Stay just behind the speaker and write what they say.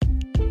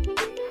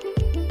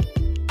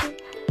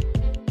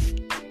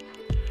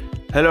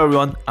Hello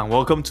everyone and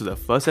welcome to the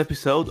first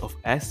episode of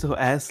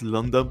SOS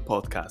London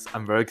podcast.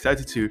 I'm very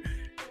excited to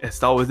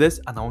start with this,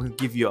 and I want to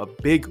give you a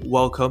big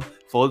welcome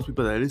for all the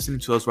people that are listening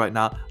to us right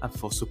now and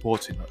for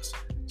supporting us.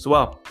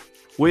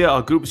 We are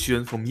a group of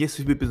students from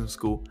nbsp Business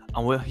School,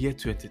 and we're here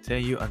to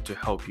entertain you and to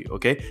help you,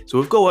 okay? So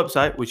we've got a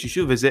website which you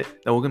should visit,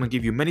 that we're going to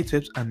give you many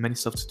tips and many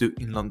stuff to do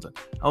in London.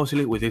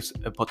 Obviously with this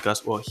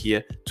podcast, we're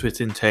here to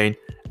entertain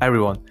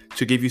everyone,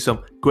 to give you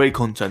some great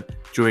content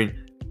during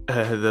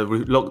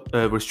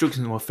the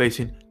restrictions we're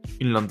facing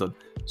in London.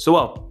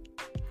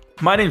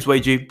 My name's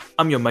Weiji,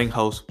 I'm your main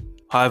host.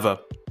 However,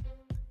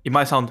 it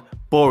might sound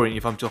boring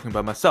if I'm talking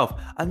about myself,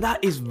 and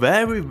that is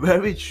very,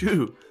 very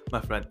true,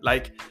 my friend.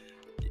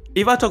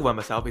 If I talk about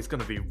myself, it's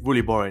going to be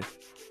really boring,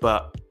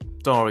 but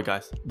don't worry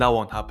guys, that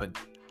won't happen.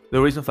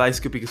 The reason for that is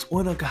because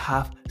we're going to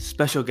have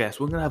special guests,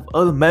 we're going to have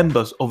other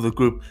members of the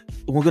group,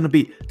 we're going to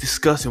be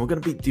discussing, we're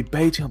going to be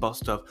debating about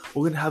stuff,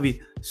 we're going to have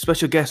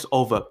special guests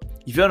over.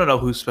 If you don't know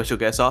who special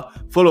guests are,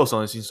 follow us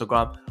on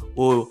Instagram.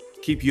 We'll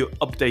keep you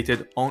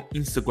updated on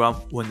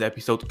Instagram when the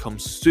episode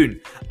comes soon.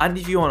 And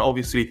if you want to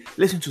obviously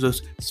listen to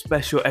this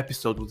special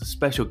episode with a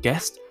special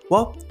guest,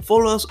 well,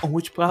 follow us on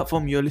which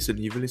platform you're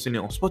listening. If you're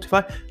listening on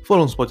Spotify,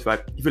 follow on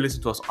Spotify. If you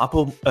listen to us on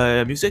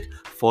Apple Music,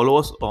 follow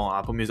us on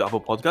Apple Music,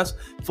 Apple Podcasts.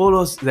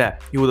 Follow us there.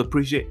 You will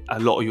appreciate a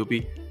lot. You'll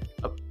be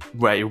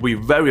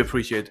very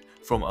appreciated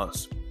from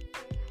us.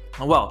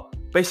 And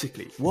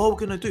basically, what we're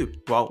going to do?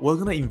 Well, we're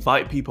going to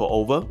invite people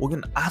over. We're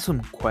going to ask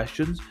them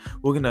questions.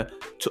 We're going to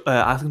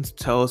ask them to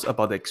tell us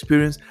about their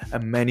experience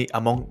and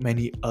among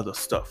many other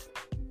stuff.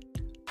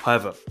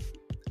 However,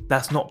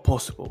 that's not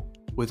possible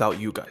without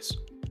you guys.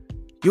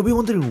 You'll be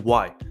wondering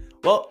why.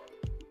 Well,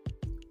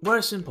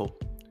 very simple.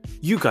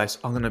 You guys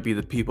are going to be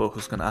the people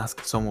who's going to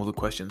ask some of the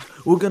questions.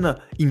 We're going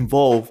to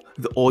involve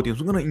the audience.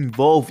 We're going to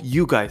involve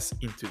you guys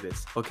into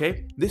this,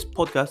 okay? This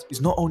podcast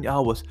is not only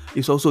ours,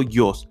 it's also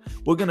yours.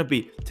 We're going to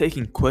be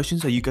taking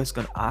questions that you guys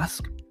can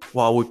ask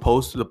while we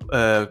post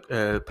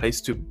the place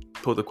to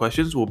put the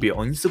questions will be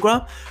on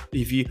Instagram.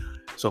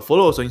 So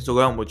follow us on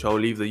Instagram, which I'll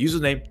leave the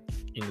username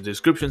in the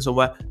description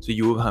somewhere, so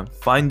you will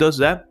find us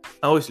there.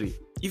 And obviously,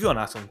 if you want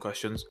to ask some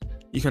questions,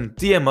 you can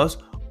DM us,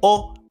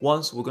 or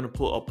once we're going to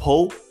put a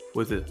poll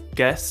with a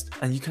guest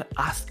and you can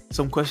ask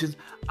some questions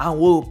and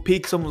we'll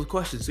pick some of the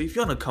questions. So if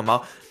you want to come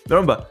out,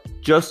 remember,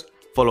 just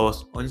follow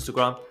us on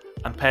Instagram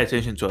and pay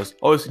attention to us.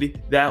 Obviously,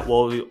 that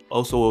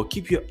will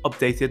keep you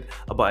updated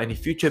about any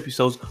future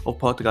episodes of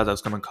podcast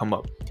that's going to come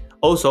up.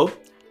 Also,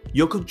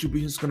 your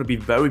contribution is going to be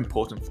very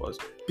important for us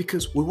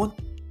because we want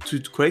to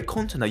create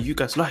content that you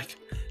guys like.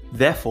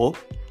 Therefore,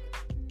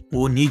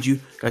 we'll need you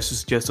guys to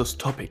suggest us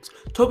topics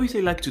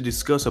you like to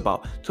discuss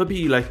about, topic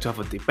you like to have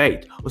a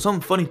debate, or some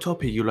funny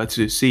topic you like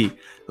to see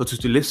or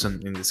to listen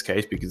in this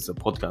case, because it's a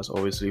podcast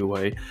obviously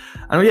way.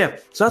 And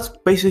so that's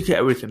basically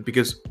everything,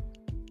 because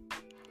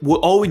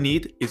all we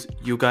need is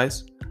you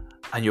guys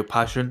and your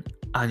passion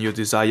and your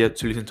desire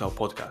to listen to our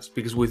podcast,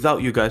 because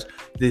without you guys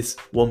this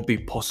won't be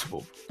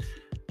possible.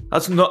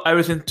 That's not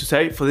everything to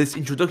say for this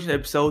introduction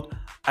episode.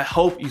 I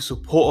hope you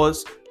support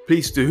us.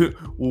 Please do.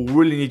 We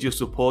really need your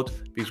support,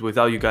 because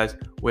without you guys,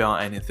 we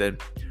aren't anything.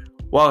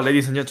 Well,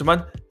 ladies and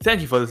gentlemen,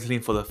 thank you for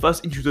listening for the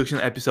first introduction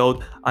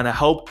episode, and I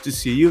hope to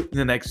see you in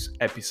the next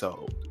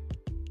episode.